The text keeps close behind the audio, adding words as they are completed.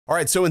All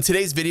right, so in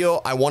today's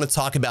video, I want to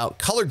talk about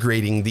color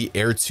grading the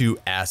Air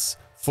 2S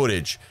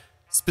footage,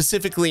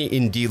 specifically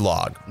in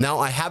D-Log. Now,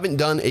 I haven't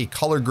done a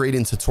color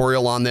grading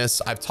tutorial on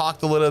this. I've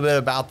talked a little bit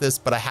about this,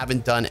 but I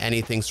haven't done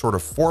anything sort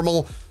of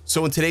formal.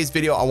 So in today's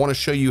video, I want to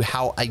show you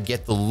how I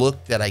get the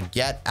look that I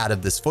get out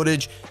of this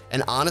footage.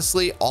 And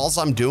honestly, all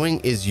I'm doing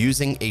is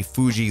using a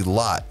Fuji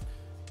LUT.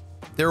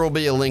 There will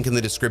be a link in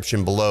the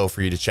description below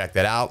for you to check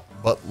that out,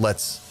 but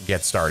let's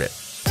get started.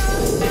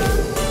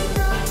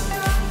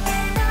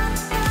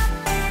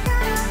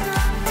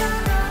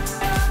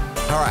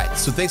 All right,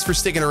 so thanks for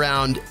sticking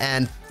around.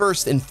 And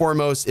first and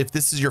foremost, if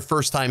this is your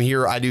first time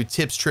here, I do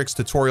tips, tricks,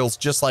 tutorials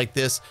just like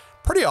this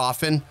pretty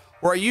often,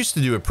 or I used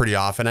to do it pretty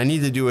often. I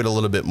need to do it a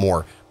little bit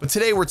more. But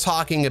today we're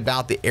talking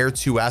about the Air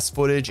 2S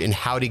footage and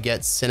how to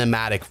get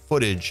cinematic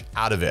footage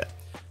out of it.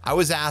 I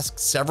was asked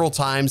several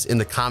times in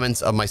the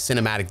comments of my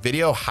cinematic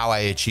video how I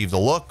achieved the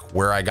look,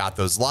 where I got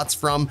those LUTs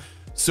from.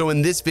 So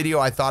in this video,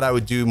 I thought I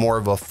would do more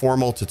of a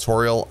formal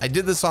tutorial. I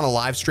did this on a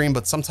live stream,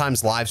 but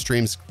sometimes live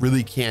streams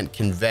really can't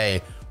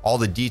convey all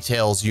the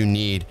details you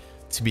need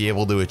to be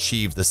able to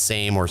achieve the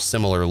same or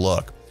similar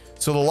look.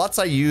 So the LUTs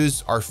I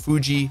use are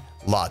Fuji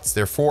LUTs.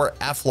 They're for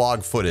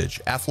F-Log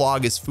footage.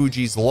 F-Log is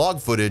Fuji's log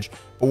footage,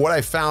 but what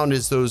I found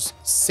is those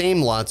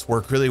same LUTs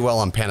work really well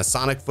on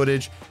Panasonic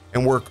footage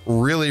and work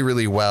really,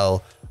 really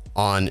well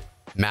on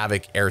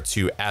Mavic Air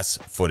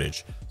 2S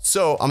footage.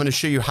 So I'm gonna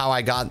show you how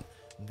I got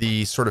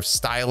the sort of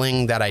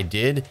styling that I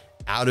did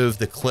out of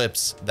the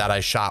clips that I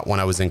shot when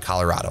I was in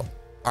Colorado.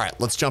 All right,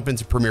 let's jump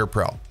into Premiere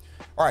Pro.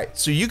 All right,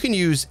 so you can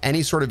use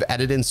any sort of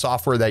editing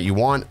software that you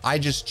want. I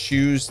just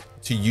choose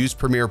to use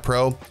Premiere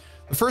Pro.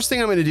 The first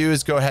thing I'm gonna do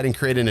is go ahead and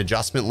create an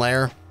adjustment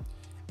layer.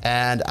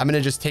 And I'm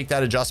gonna just take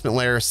that adjustment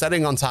layer,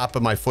 setting on top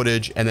of my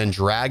footage, and then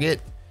drag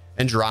it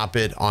and drop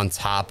it on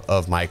top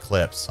of my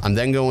clips. I'm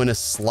then going to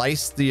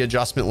slice the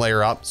adjustment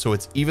layer up so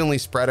it's evenly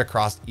spread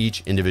across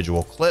each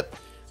individual clip.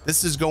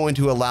 This is going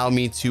to allow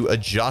me to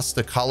adjust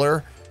the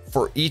color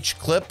for each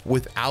clip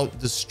without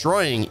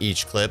destroying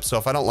each clip. So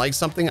if I don't like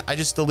something, I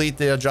just delete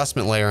the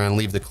adjustment layer and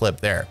leave the clip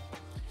there.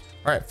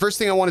 All right, first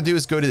thing I want to do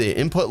is go to the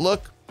input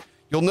look.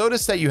 You'll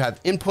notice that you have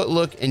input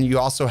look and you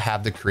also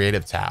have the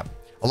creative tab.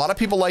 A lot of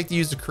people like to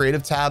use the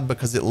creative tab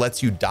because it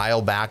lets you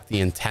dial back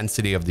the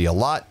intensity of the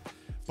LUT.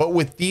 But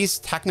with these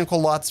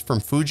technical LUTs from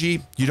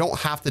Fuji, you don't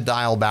have to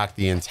dial back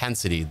the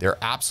intensity. They're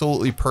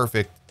absolutely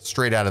perfect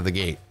straight out of the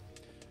gate.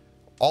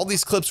 All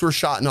these clips were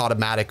shot in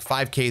automatic,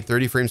 5K,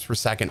 30 frames per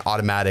second,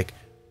 automatic,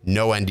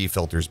 no ND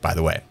filters, by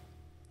the way.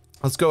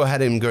 Let's go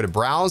ahead and go to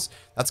browse.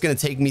 That's gonna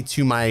take me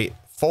to my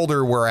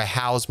folder where I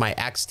house my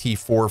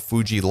X-T4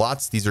 Fuji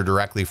LUTs. These are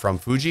directly from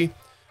Fuji.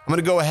 I'm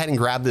gonna go ahead and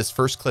grab this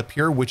first clip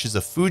here, which is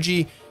a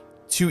Fuji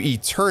to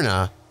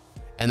Eterna,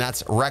 and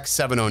that's Rec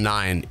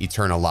 709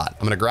 Eterna LUT.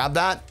 I'm gonna grab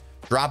that,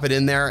 drop it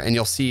in there, and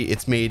you'll see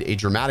it's made a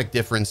dramatic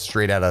difference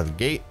straight out of the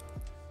gate.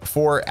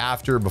 Before,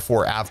 after,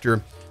 before,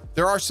 after.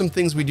 There are some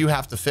things we do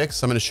have to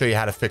fix. I'm going to show you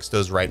how to fix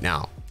those right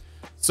now.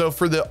 So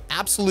for the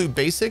absolute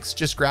basics,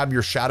 just grab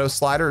your shadow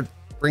slider,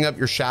 bring up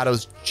your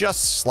shadows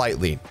just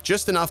slightly,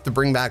 just enough to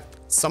bring back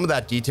some of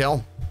that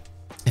detail.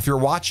 If you're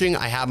watching,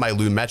 I have my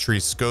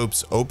Lumetri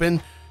scopes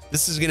open.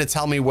 This is going to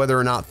tell me whether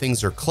or not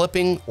things are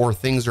clipping or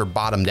things are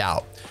bottomed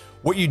out.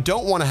 What you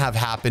don't want to have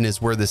happen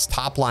is where this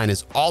top line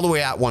is all the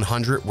way at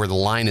 100, where the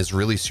line is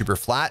really super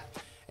flat.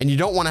 And you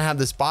don't want to have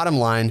this bottom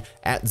line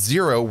at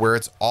 0 where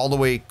it's all the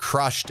way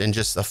crushed and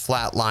just a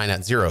flat line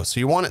at 0. So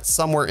you want it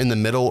somewhere in the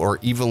middle or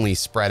evenly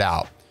spread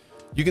out.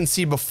 You can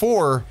see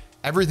before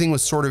everything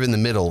was sort of in the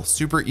middle,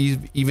 super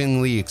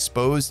evenly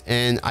exposed.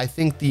 And I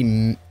think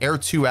the Air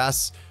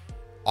 2S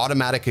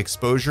automatic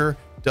exposure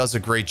does a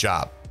great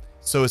job.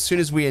 So as soon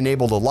as we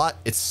enable the LUT,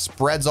 it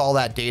spreads all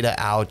that data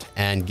out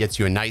and gets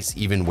you a nice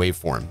even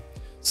waveform.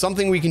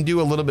 Something we can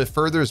do a little bit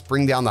further is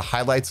bring down the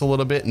highlights a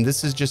little bit. And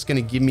this is just going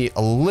to give me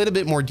a little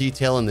bit more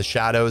detail in the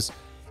shadows.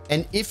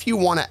 And if you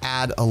want to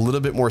add a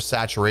little bit more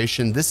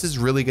saturation, this is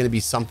really going to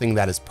be something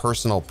that is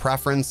personal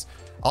preference.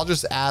 I'll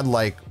just add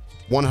like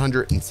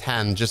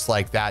 110, just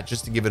like that,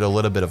 just to give it a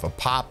little bit of a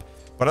pop.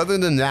 But other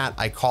than that,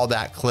 I call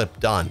that clip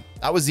done.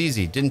 That was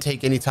easy. Didn't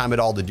take any time at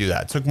all to do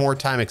that. It took more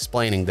time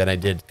explaining than I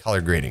did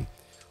color grading.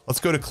 Let's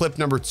go to clip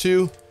number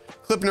 2.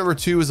 Clip number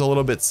 2 is a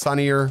little bit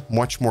sunnier,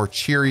 much more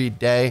cheery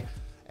day.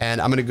 And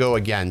I'm gonna go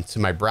again to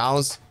my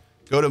browse,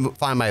 go to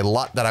find my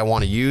LUT that I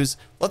wanna use.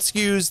 Let's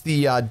use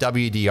the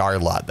WDR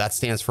LUT. That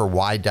stands for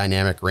wide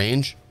dynamic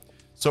range.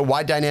 So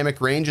wide dynamic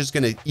range is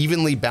gonna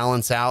evenly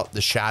balance out the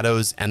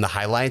shadows and the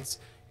highlights.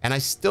 And I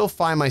still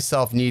find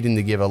myself needing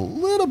to give a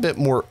little bit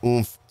more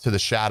oomph to the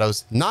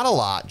shadows. Not a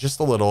lot,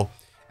 just a little.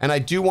 And I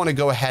do wanna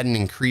go ahead and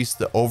increase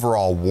the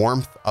overall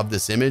warmth of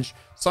this image.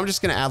 So I'm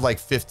just gonna add like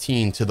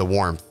 15 to the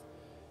warmth.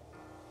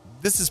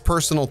 This is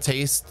personal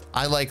taste.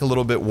 I like a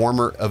little bit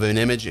warmer of an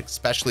image,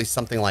 especially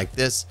something like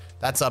this.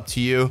 That's up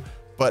to you.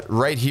 But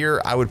right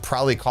here, I would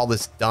probably call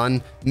this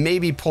done.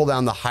 Maybe pull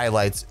down the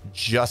highlights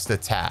just a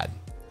tad,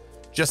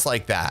 just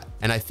like that.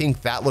 And I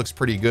think that looks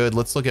pretty good.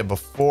 Let's look at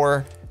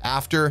before,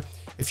 after.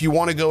 If you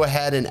want to go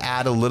ahead and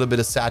add a little bit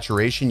of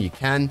saturation, you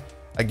can.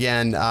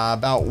 Again,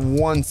 about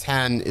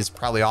 110 is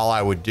probably all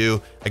I would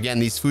do. Again,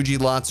 these Fuji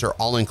LUTs are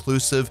all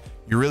inclusive.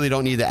 You really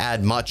don't need to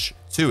add much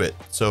to it.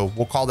 So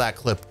we'll call that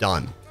clip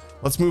done.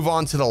 Let's move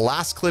on to the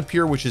last clip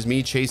here, which is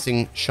me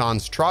chasing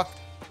Sean's truck.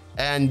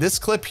 And this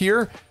clip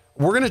here,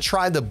 we're gonna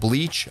try the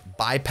bleach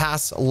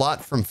bypass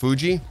LUT from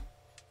Fuji.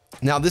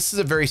 Now, this is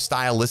a very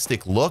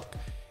stylistic look.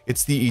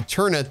 It's the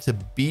Eterna to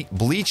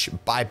bleach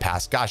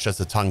bypass. Gosh, that's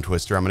a tongue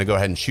twister. I'm gonna go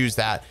ahead and choose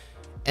that.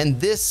 And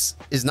this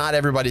is not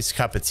everybody's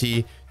cup of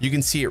tea. You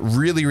can see it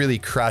really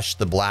crushed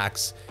the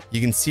blacks. You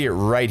can see it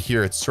right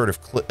here. It's sort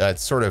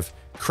of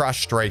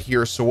crushed right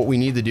here. So what we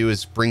need to do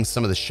is bring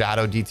some of the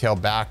shadow detail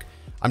back.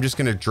 I'm just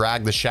gonna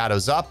drag the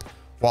shadows up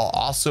while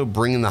also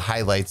bringing the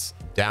highlights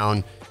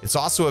down. It's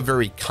also a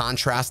very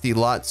contrasty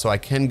LUT, so I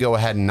can go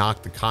ahead and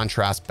knock the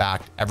contrast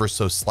back ever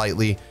so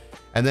slightly.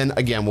 And then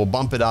again, we'll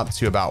bump it up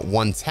to about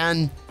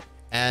 110.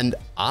 And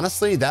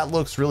honestly, that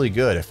looks really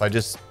good. If I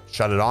just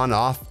shut it on,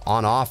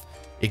 off,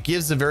 it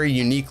gives a very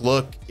unique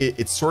look.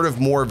 It's sort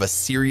of more of a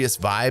serious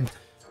vibe.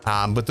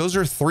 But those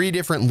are 3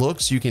 different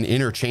looks. You can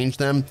interchange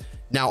them.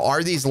 Now,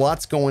 are these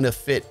LUTs going to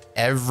fit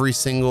every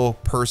single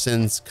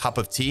person's cup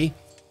of tea?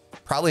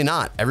 Probably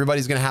not.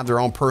 Everybody's going to have their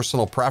own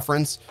personal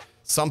preference.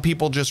 Some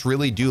people just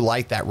really do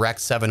like that Rec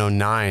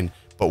 709,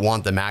 but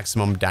want the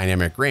maximum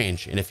dynamic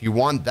range. And if you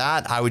want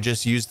that, I would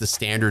just use the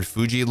standard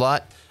Fuji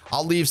LUT.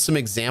 I'll leave some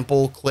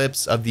example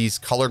clips of these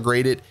color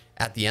graded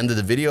at the end of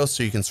the video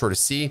so you can sort of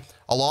see.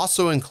 I'll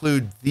also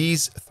include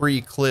these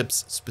 3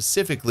 clips,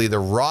 specifically the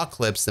raw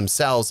clips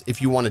themselves.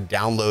 If you want to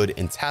download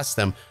and test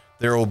them,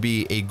 there will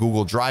be a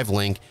Google Drive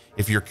link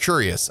if you're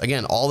curious.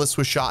 Again, all this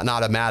was shot in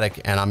automatic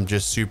and I'm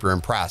just super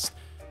impressed.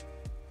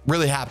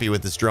 Really happy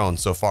with this drone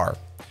so far.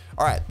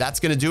 All right, that's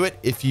gonna do it.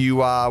 If you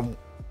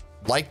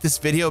like this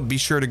video, be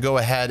sure to go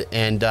ahead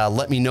and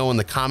let me know in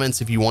the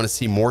comments if you want to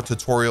see more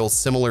tutorials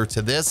similar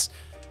to this.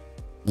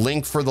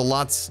 Link for the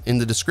LUTs in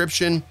the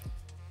description.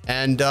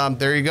 And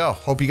there you go.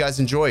 Hope you guys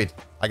enjoyed.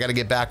 I got to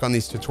get back on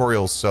these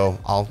tutorials, so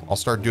I'll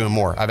start doing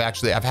more. I've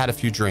had a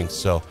few drinks,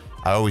 so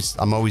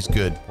I'm always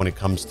good when it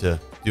comes to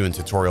doing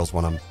tutorials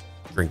when I'm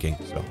drinking.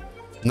 So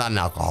I'm not an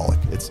alcoholic.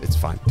 It's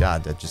fine.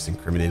 God, that just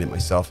incriminated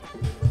myself.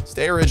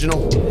 Stay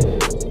original.